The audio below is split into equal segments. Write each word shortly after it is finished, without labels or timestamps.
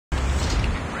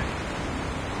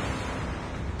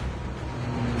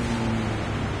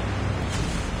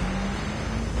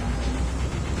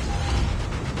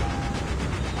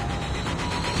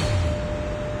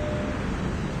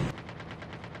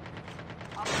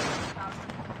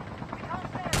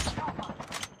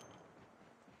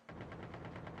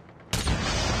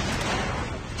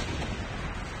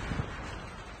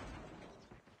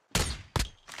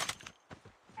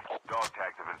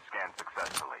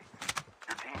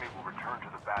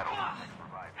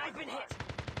been hit.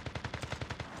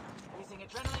 Using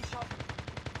adrenaline shot.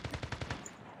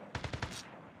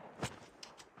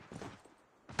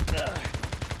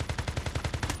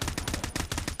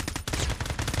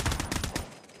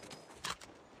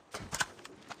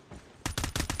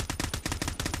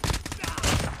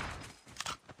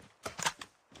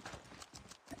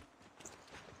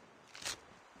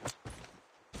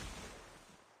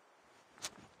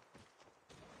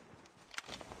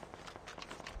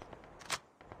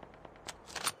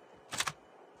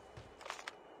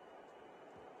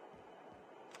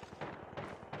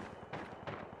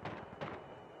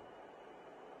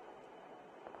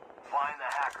 Find the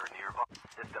hacker nearby.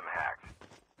 System hacked.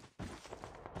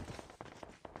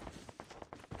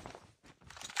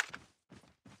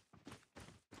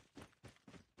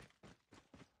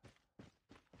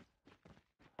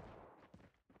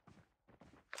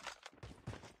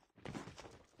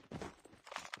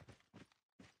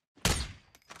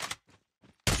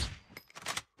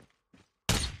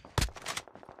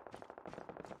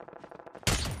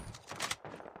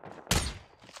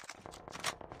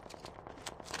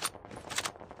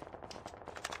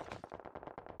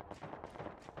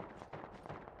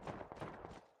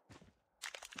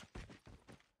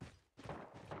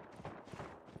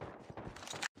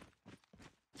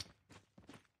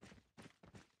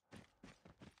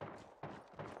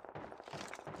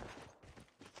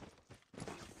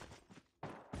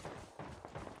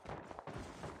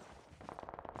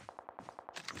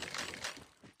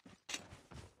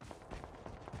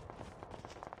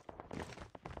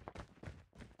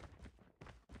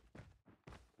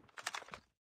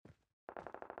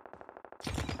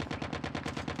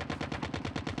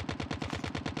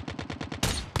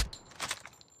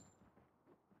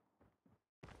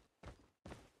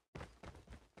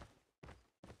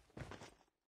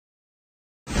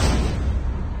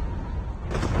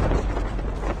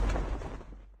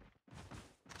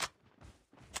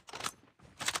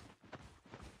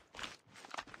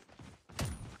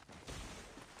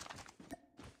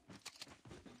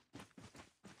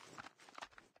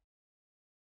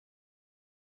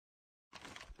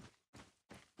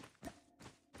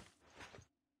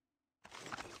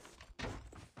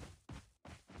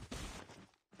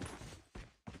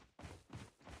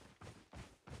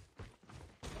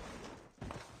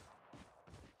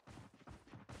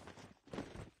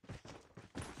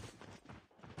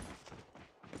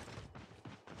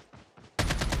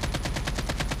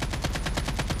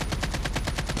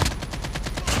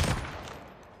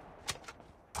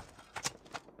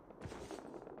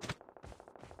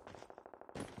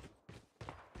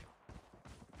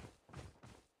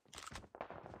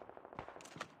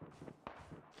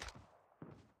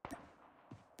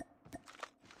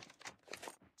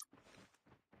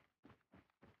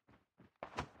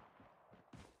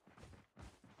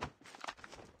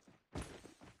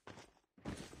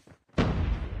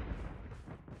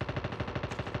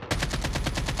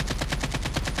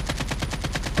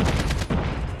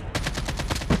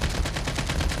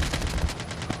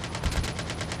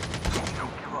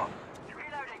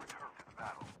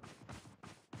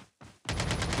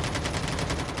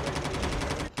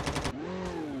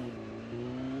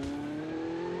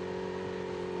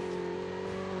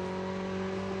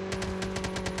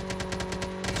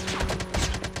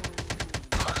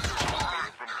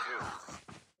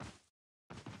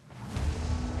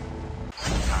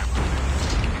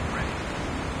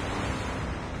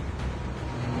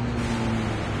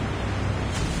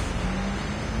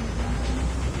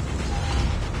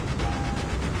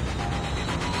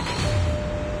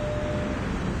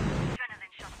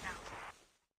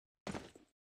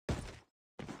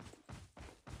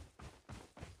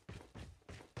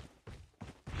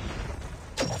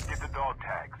 Dog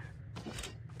tags.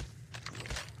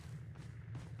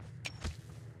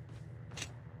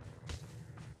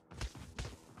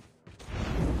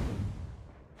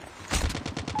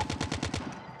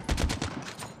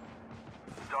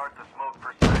 Start the smoke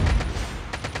for seconds.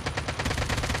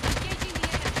 Engaging the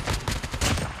enemy.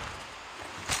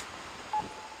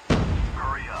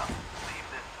 Hurry up. Leave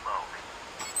this smoke.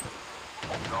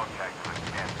 Dog tags have been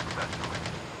scanned successfully.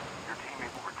 Your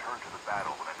teammate will return to the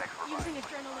battle when the next revival. Using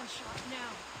adrenaline shot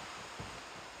now.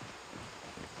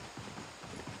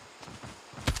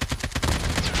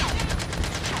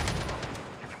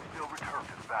 You can still return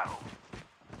to the battle.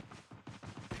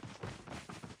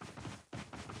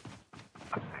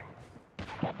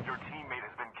 Your teammate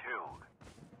has been killed.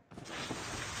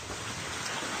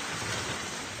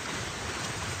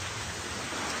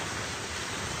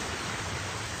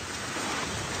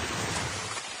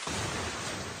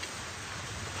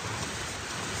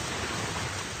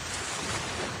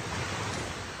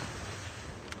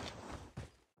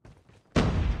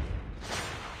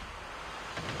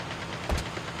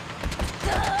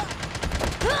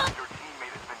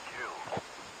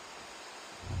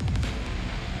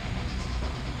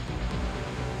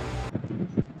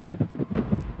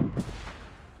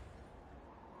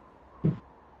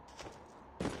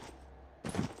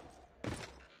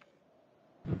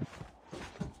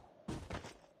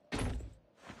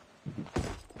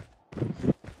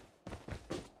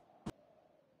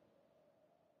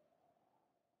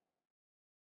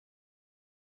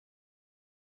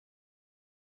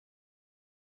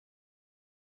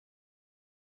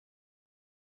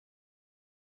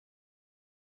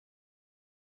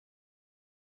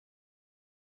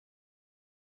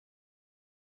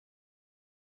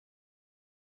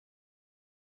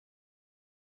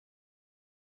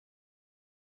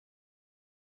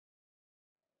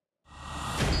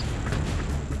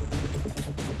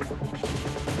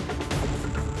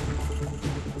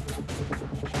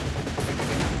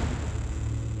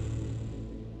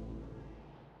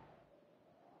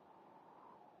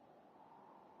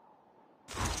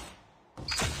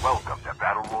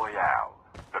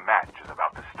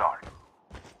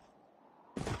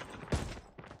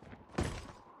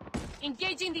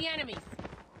 Engaging the enemies.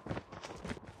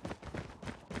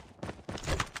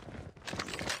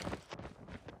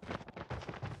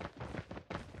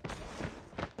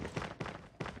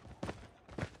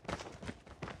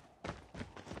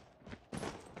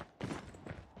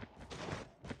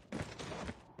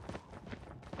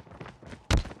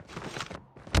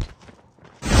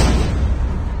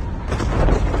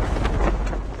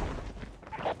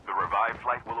 The revived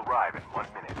flight will arrive in 1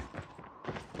 minute.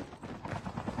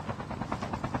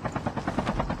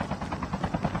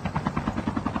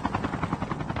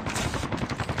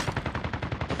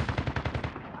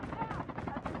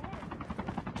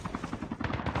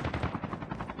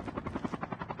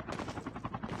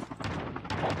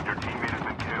 Your teammate has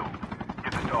been killed.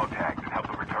 Get the dog tags and help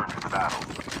them return to the battle.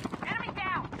 Enemy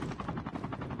down.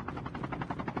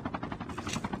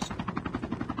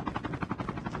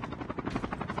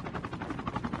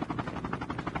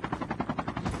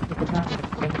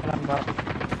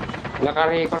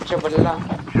 Naka-record siya bala.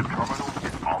 Ship terminal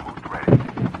is almost ready.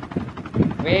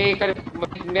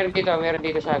 Meron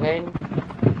dito sa akin.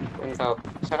 Ito.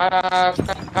 Sa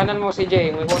kanan mo si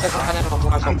Jay, may butas sa kanan mo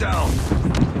pumasok.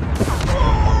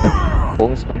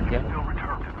 Buong squad yan. Still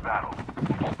return to the battle.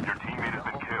 Your teammate has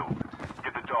been killed.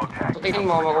 Get the dog tags. So tingin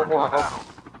mo, makukuha ko.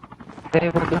 Hindi,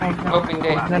 wag lang. Oh,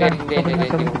 hindi.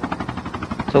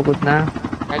 Sugod na.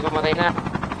 Kahit mamatay na.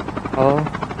 Oo.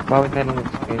 Bawit na lang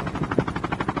yung skill.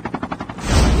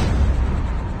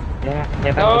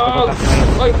 Yan ang gusto ko Dog! sa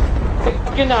Samuel. Oy!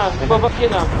 Babak yun na! Babak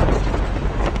yun na!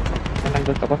 Yan ang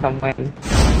gusto ko sa Samuel.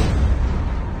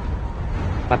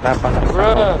 Matapang na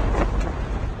Bro!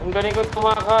 Ang galing ko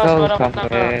tumakas Go, para matanga.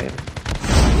 Samuel.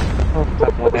 Go,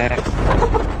 Samuel.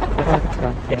 Go,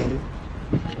 Samuel.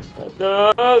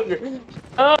 Dog!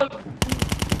 Dog!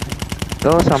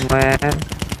 Go, Samuel.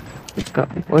 Ikaw.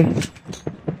 Uy.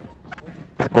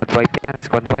 Squad wipe yan.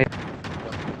 Squad wipe.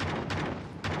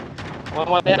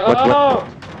 Mamatay ako!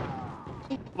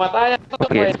 Matay ako!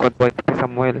 Okay, squad wipe si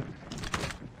Samuel.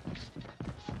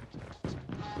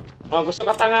 Oh, gusto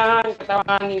katangahan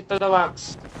nito the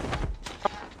max.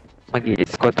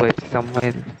 Mag-i-squad wipe si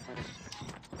Samuel.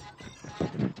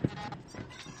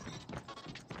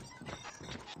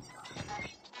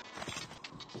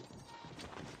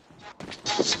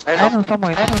 Ayun,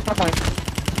 Samuel.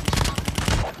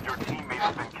 Your teammate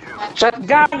has been killed.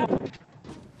 Shotgun!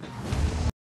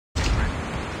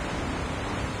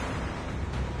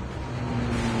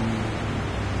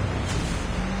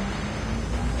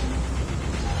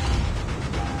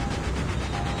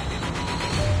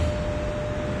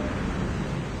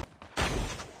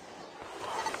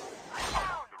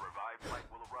 The revived flight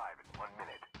will arrive in 1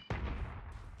 minute.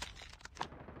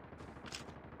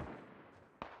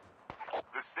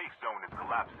 The safe zone is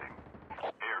collapsing.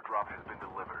 Airdrop has been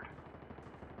delivered.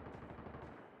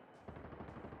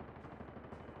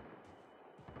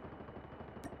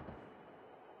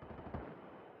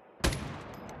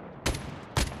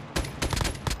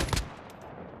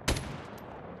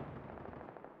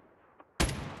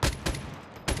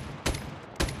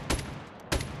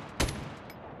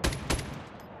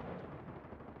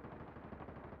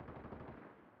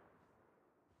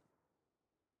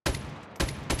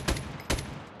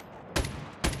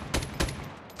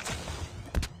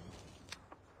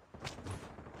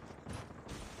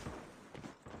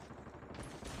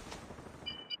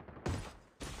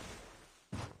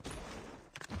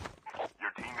 Your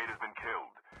teammate has been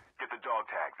killed. Get the dog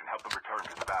tags and help them return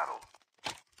to the battle.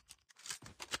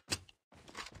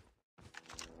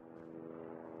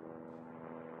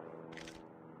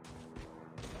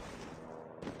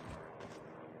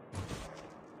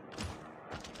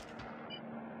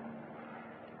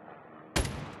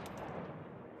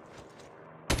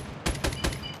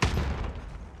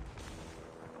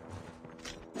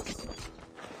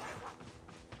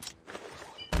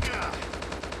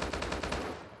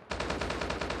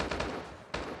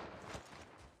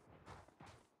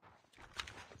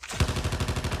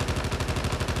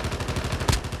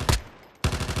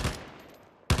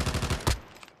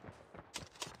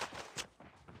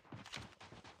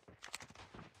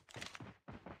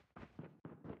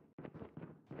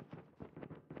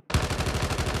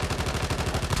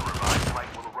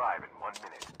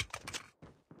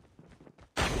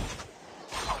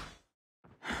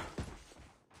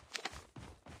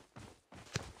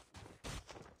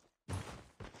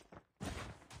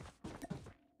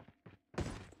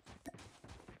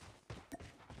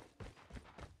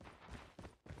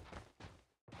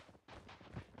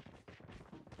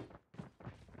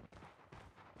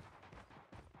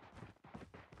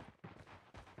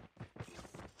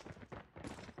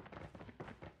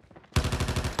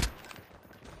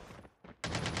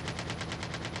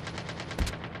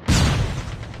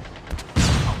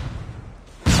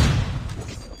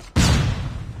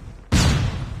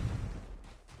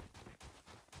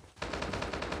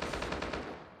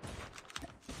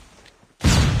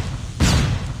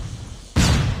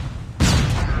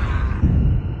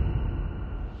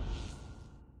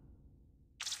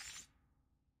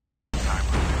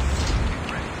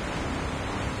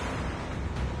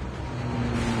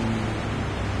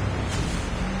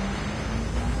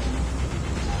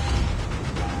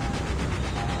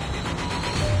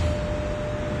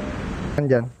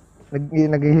 dyan.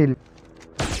 Nag-heal.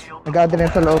 Shield Nag-adre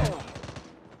sa loob.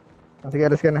 Sige,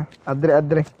 alas ka na.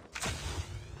 Adre.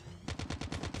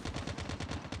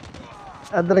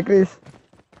 Adre, Chris.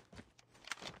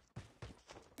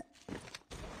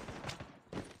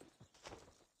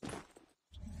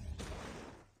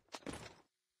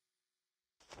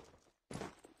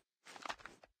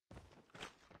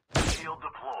 shield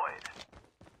deployed.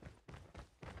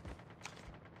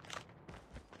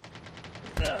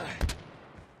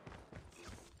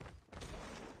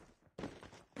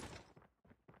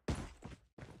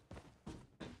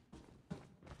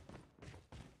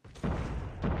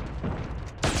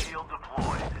 Shield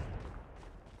deployed.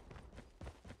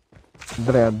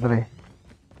 Adre.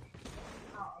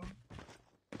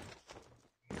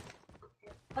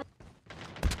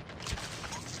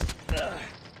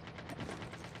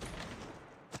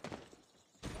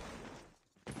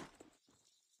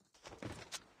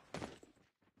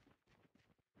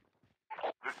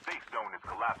 The safe zone is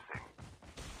collapsing.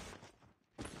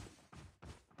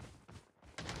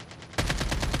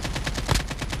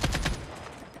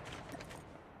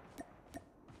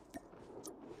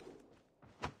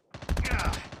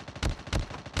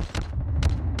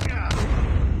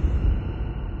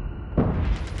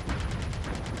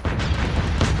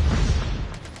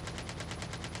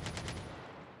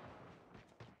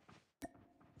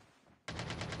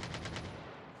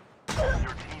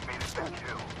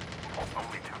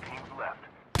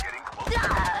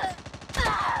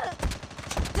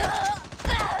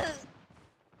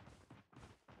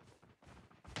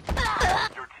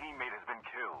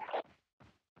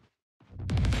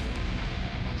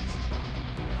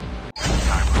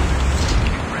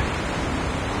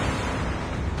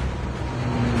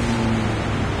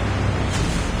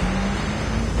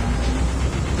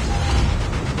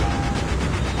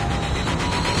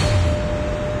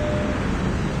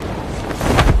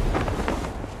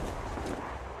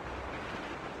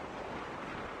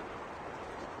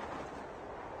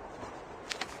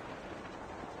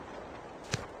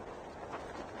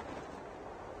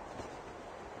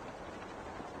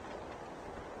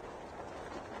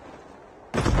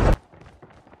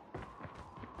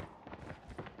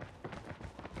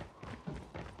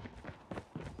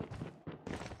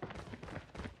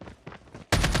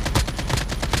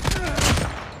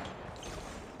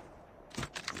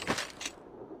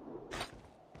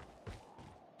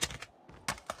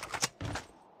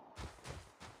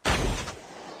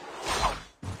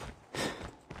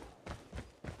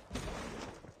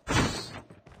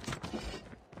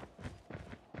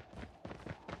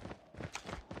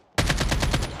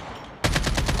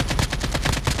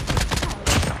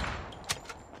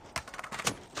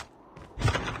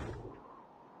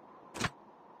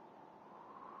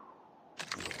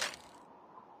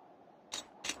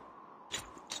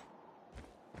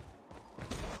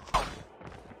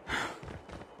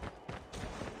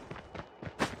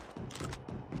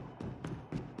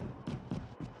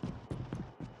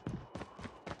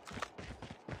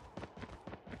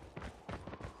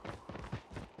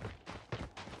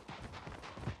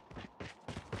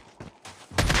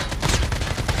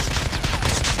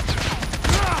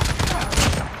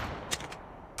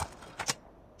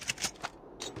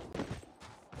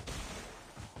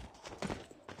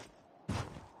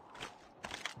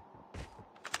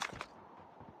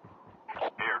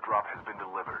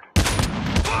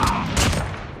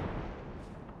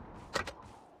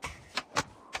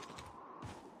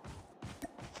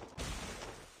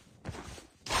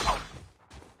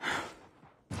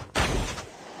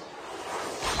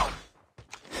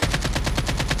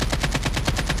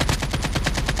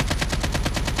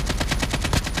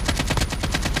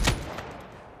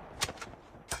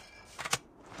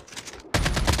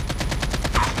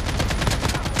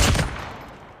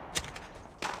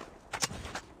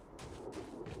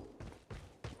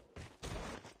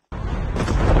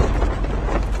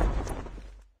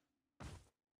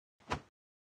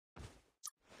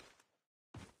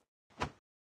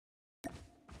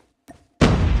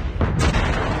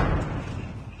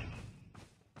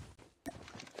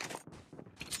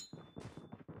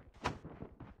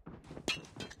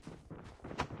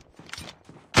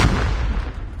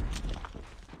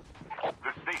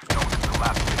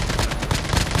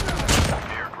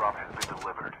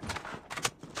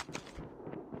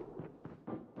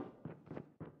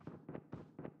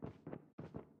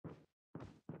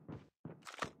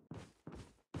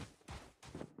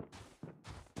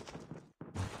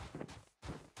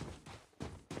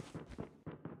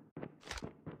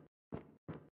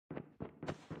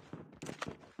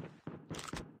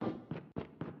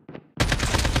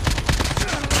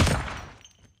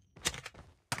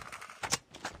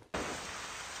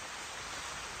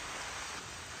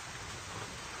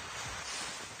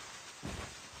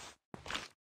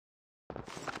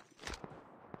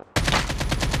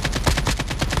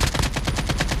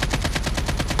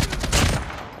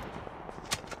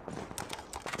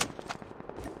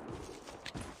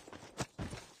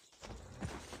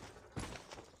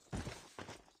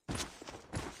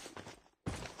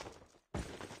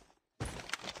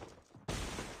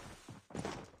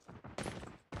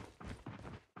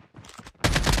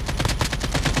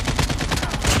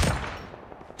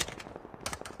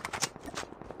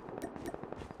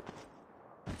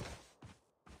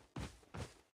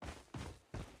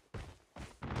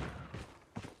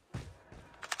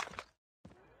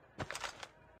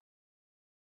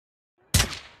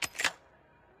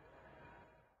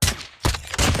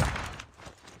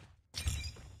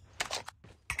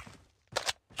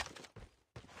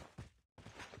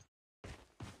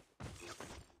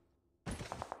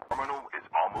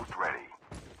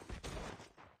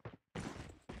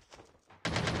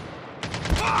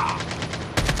 Ah!